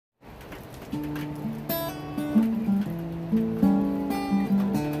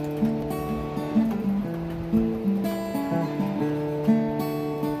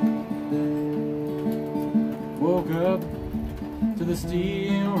Woke up to the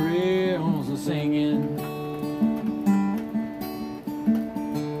steel rails a singing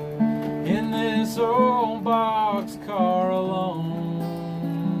in this old boxcar alone.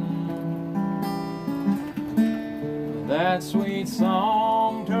 That sweet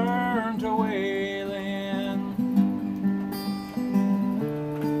song turned to wailing.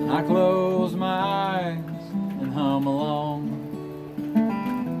 I close my eyes and hum along.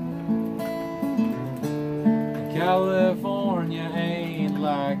 California ain't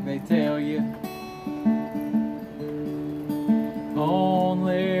like they tell you.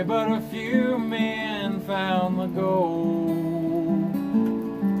 Only but a few men found the gold.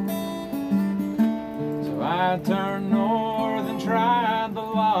 So I turned north and tried the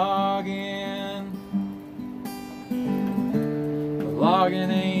logging. But logging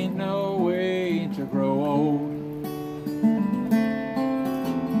ain't no way to grow old.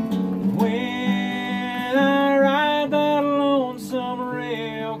 When I ride that lonesome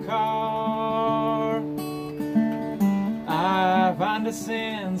rail car, I find a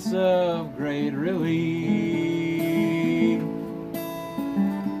sense of great relief.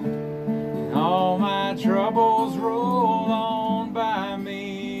 And all my troubles roll on by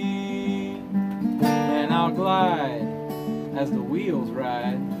me, and I'll glide as the wheels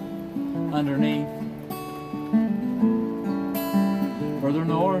ride underneath. Further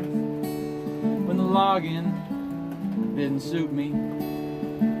north, when the logging didn't suit me,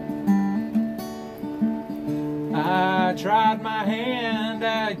 I tried my hand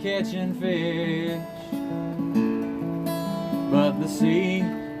at catching fish, but the sea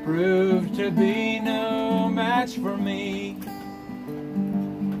proved to be no match for me.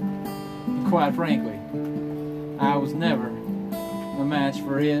 And quite frankly, I was never a match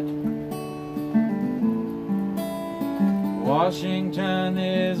for it. Washington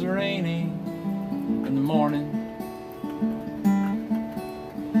is rainy in the morning.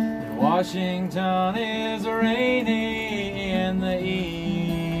 Washington is rainy in the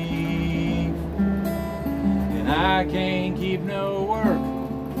eve. And I can't keep no work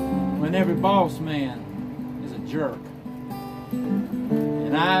when every boss man is a jerk.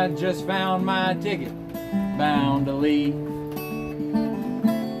 And I just found my ticket, bound to leave.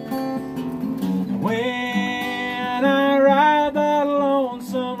 When I ride that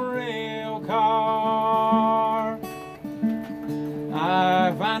lonesome rail car,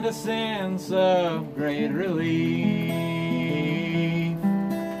 I find a sense of great relief.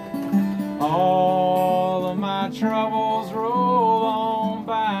 All of my troubles roll on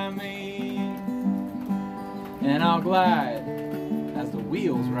by me, and I'll glide as the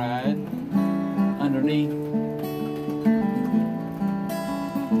wheels ride underneath.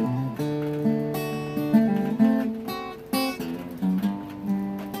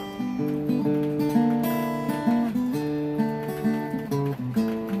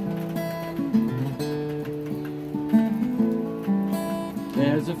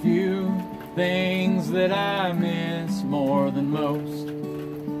 There's a few things that I miss more than most,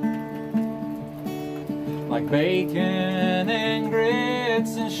 like bacon and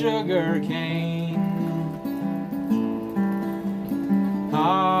grits and sugar cane.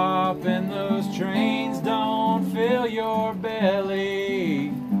 Hopping those trains don't fill your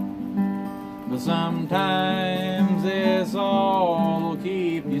belly, but sometimes this all will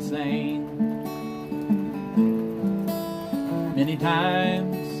keep you sane. Many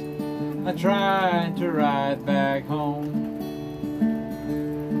times I tried to ride back home.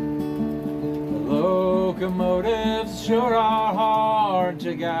 The locomotives sure are hard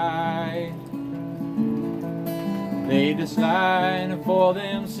to guide. They decide for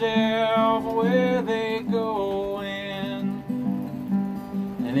themselves where they're going.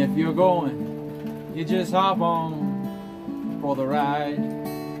 And if you're going, you just hop on for the ride.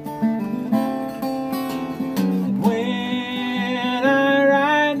 And when I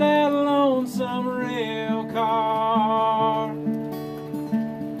ride that lonesome rail car,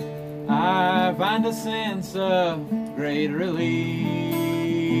 I find a sense of great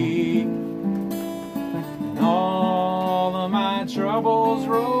relief. And all of my troubles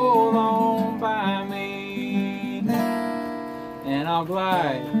roll on by me, and I'll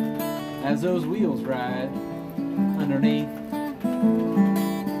glide as those wheels ride underneath.